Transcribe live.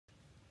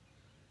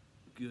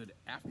Good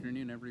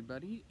afternoon,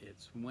 everybody.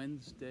 It's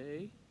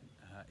Wednesday,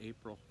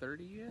 April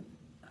 30th.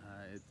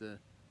 It's a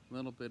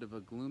little bit of a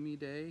gloomy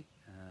day,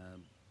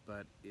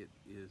 but it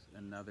is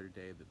another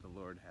day that the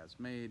Lord has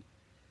made,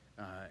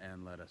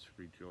 and let us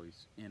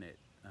rejoice in it.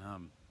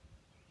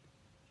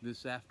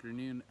 This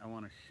afternoon, I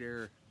want to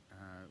share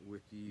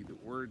with you the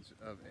words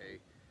of a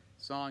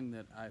song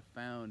that I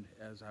found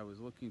as I was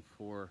looking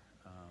for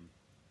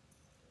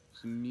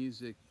some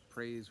music,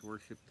 praise,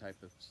 worship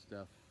type of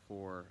stuff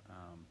for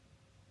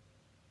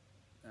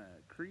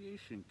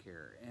creation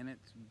care, and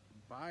it's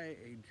by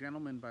a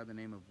gentleman by the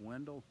name of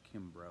Wendell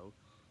Kimbrough.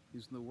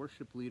 He's the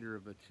worship leader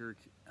of a church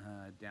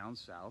down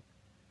south,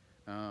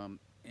 and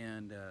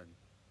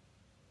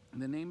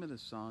the name of the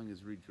song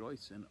is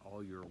 "Rejoice in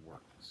All Your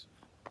Works,"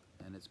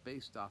 and it's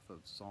based off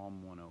of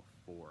Psalm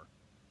 104.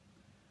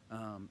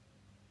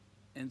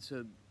 And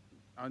so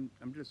I'm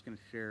just going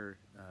to share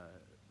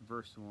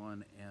verse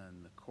 1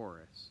 and the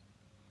chorus.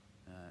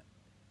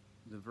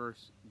 The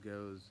verse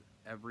goes,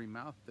 "Every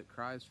mouth that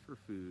cries for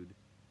food,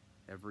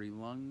 every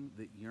lung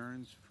that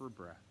yearns for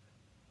breath,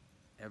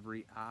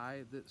 every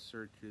eye that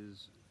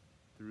searches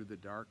through the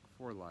dark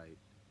for light,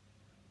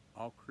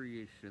 all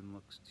creation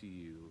looks to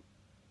you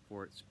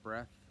for its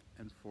breath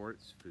and for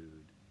its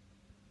food.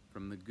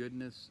 From the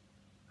goodness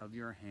of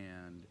your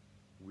hand,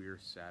 we're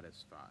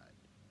satisfied."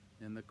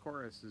 And the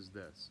chorus is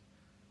this: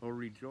 "Oh,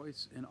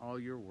 rejoice in all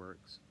your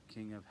works,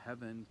 King of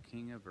heaven,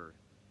 King of earth.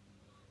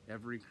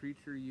 Every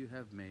creature you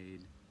have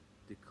made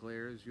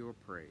declares your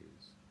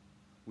praise.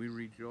 We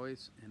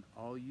rejoice in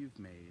all you've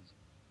made,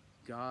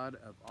 God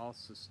of all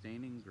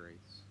sustaining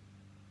grace.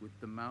 With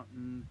the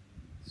mountain,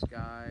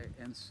 sky,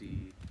 and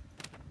sea,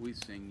 we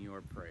sing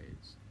your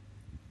praise."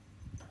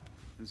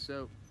 And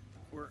so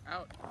we're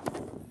out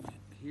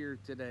here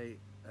today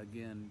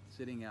again,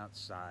 sitting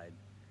outside,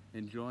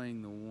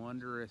 enjoying the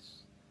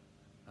wondrous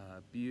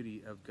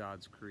beauty of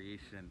God's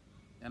creation.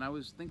 And I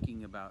was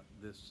thinking about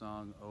this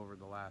song over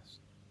the last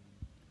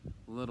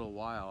little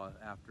while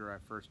after I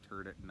first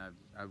heard it, and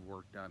I've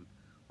worked on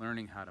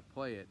learning how to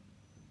play it,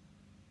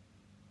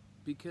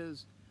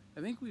 because I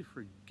think we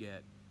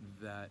forget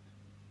that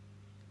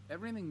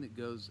everything that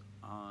goes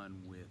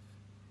on with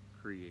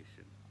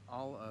creation,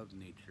 all of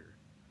nature,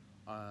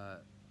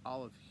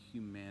 all of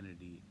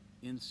humanity,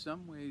 in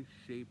some way,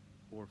 shape,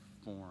 or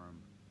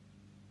form,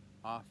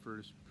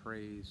 offers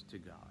praise to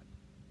God.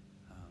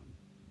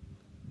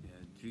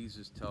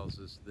 Jesus tells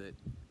us that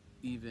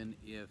even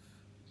if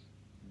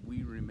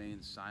we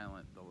remain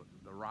silent,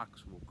 the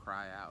rocks will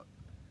cry out.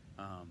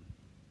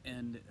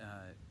 And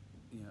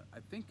I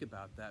think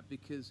about that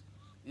because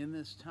in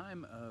this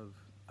time of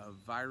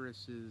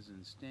viruses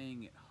and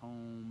staying at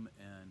home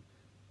and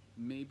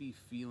maybe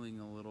feeling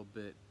a little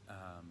bit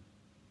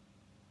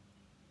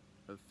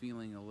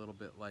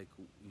like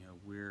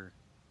we're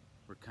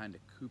kind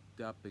of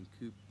cooped up and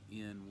cooped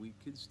in, we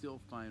could still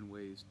find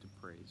ways to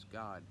praise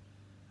God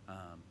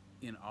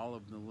in all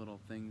of the little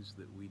things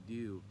that we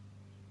do.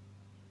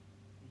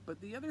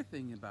 But the other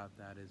thing about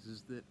that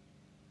is that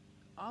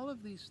all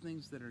of these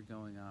things that are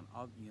going on,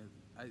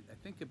 I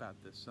think about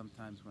this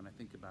sometimes when I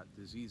think about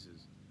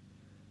diseases.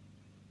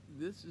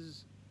 This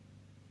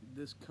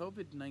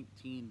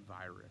COVID-19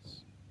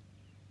 virus,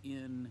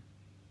 in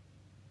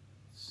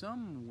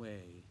some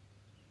way,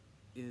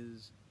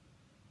 is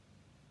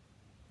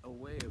a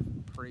way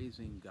of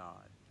praising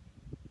God.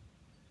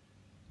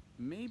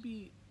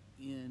 Maybe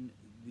in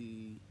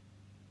the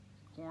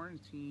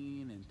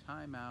quarantine and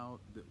time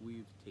out that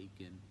we've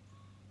taken,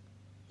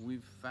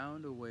 we've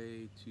found a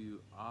way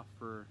to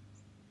offer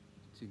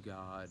to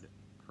God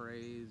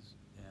praise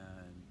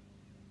and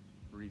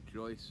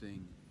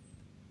rejoicing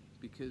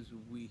because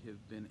we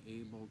have been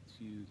able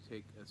to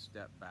take a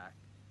step back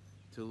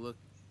to look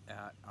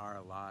at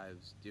our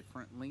lives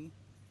differently,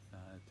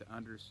 to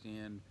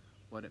understand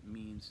what it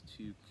means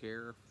to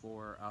care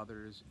for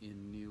others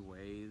in new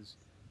ways,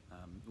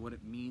 what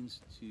it means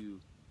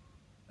to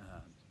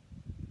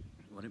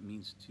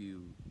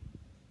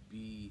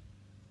be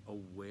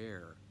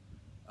aware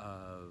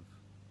of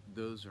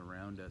those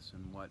around us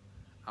and what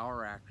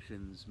our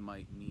actions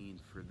might mean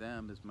for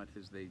them as much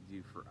as they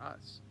do for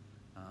us,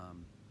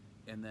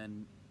 and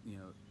then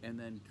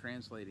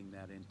translating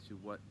that into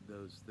what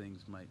those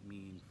things might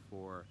mean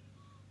for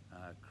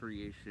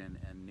creation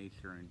and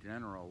nature in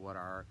general, what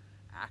our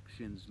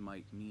actions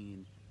might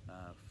mean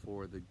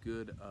for the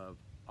good of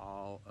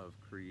all of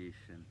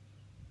creation,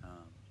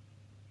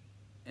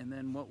 and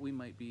then what we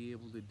might be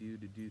able to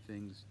do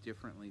things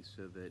differently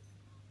so that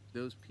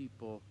those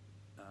people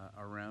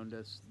around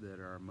us that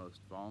are most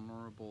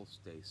vulnerable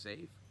stay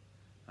safe,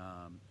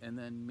 and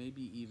then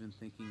maybe even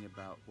thinking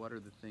about what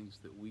are the things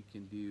that we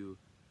can do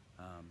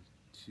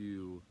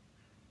to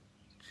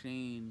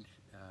change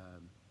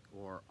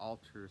or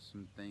alter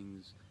some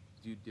things,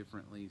 do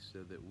differently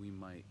so that we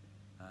might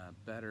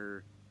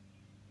better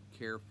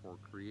care for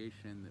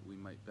creation, that we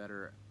might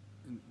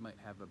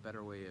have a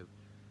better way of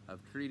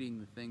treating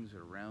the things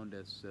around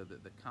us so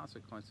that the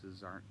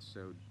consequences aren't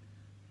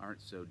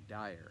so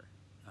dire.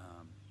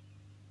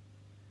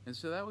 And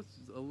so that was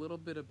a little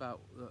bit about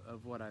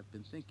of what I've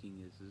been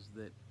thinking is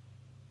that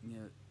you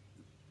know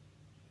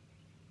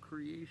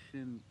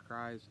creation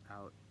cries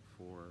out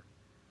for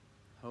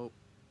hope.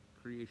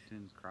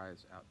 Creation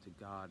cries out to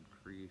God.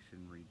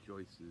 Creation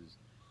rejoices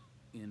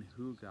in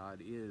who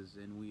God is,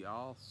 and we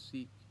all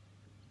seek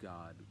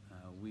God.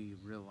 We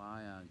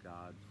rely on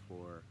God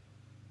for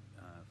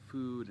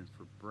food and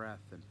for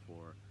breath and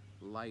for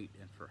light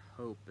and for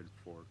hope and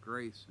for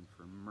grace and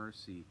for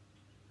mercy.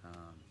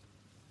 Um,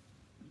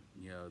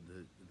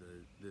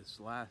 this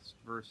last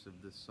verse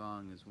of this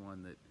song is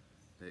one that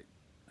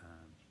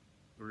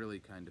really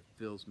kind of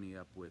fills me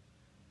up with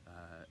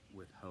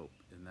hope,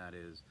 and that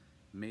is,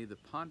 may the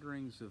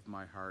ponderings of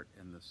my heart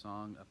and the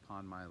song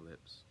upon my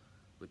lips,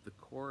 with the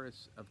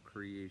chorus of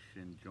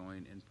creation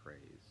join in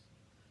praise,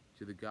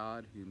 to the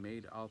God who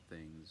made all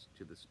things,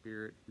 to the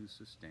Spirit who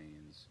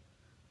sustains,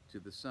 to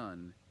the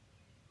Son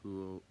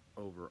who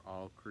over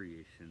all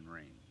creation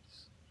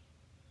reigns.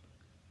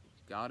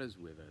 God is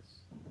with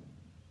us.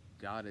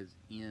 God is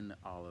in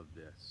all of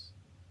this.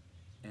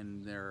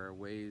 And there are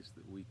ways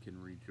that we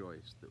can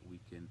rejoice, that we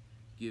can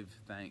give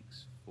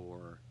thanks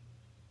for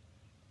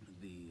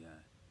the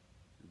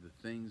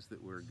things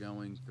that we're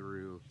going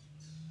through,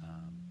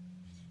 um,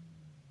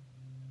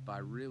 by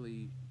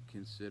really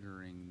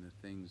considering the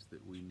things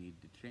that we need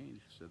to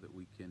change, so that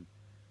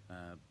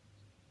uh,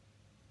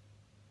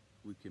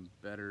 we can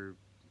better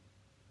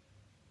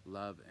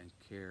love and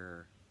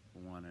care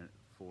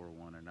for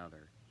one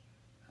another.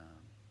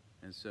 Um,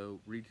 and so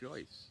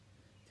rejoice.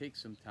 Take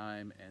some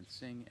time and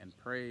sing and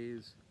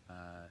praise.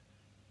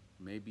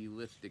 Maybe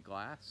lift a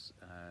glass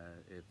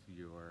if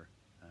you're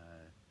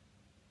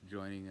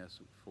joining us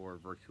for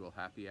virtual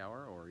happy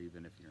hour, or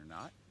even if you're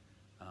not.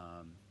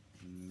 Um,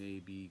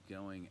 Maybe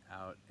going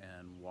out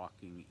and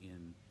walking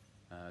in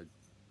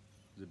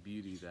the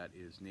beauty that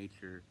is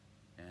nature,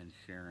 and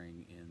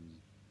sharing in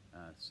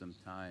some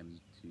time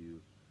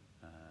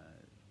uh,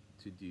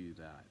 to do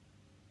that.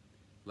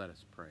 Let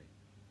us pray.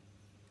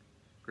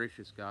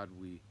 Gracious God,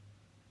 we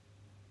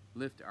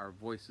lift our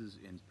voices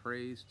in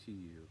praise to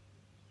you.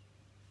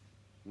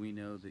 We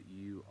know that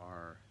you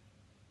are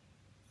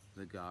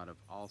the God of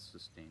all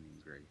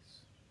sustaining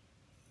grace,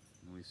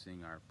 and we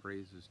sing our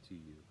praises to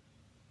you.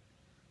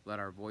 Let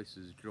our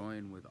voices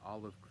join with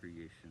all of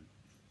creation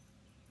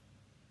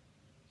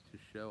to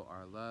show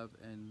our love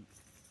and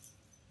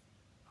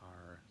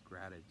our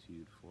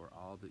gratitude for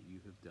all that you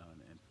have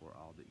done and for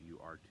all that you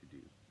are to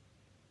do.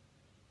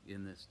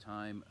 In this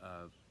time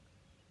of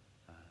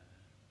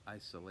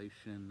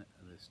isolation,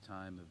 this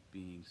time of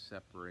being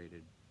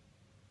separated,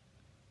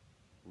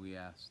 we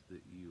ask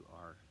that you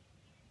are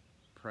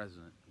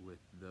present with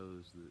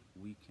those that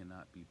we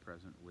cannot be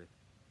present with,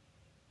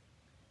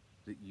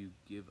 that you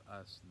give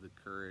us the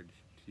courage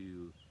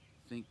to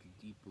think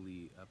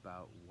deeply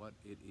about what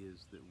it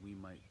is that we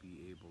might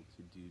be able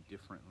to do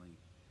differently,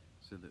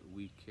 so that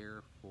we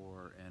care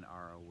for and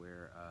are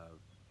aware of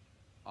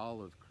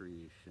all of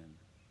creation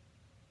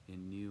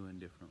in new and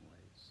different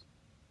ways.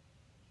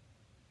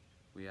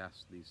 We ask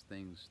these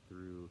things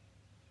through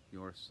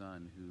your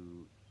Son,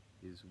 who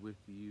is with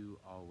you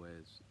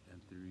always,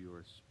 and through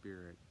your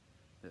Spirit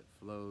that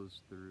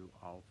flows through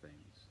all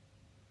things.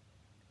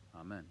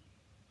 Amen.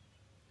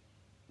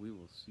 We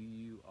will see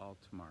you all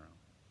tomorrow.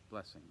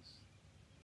 Blessings.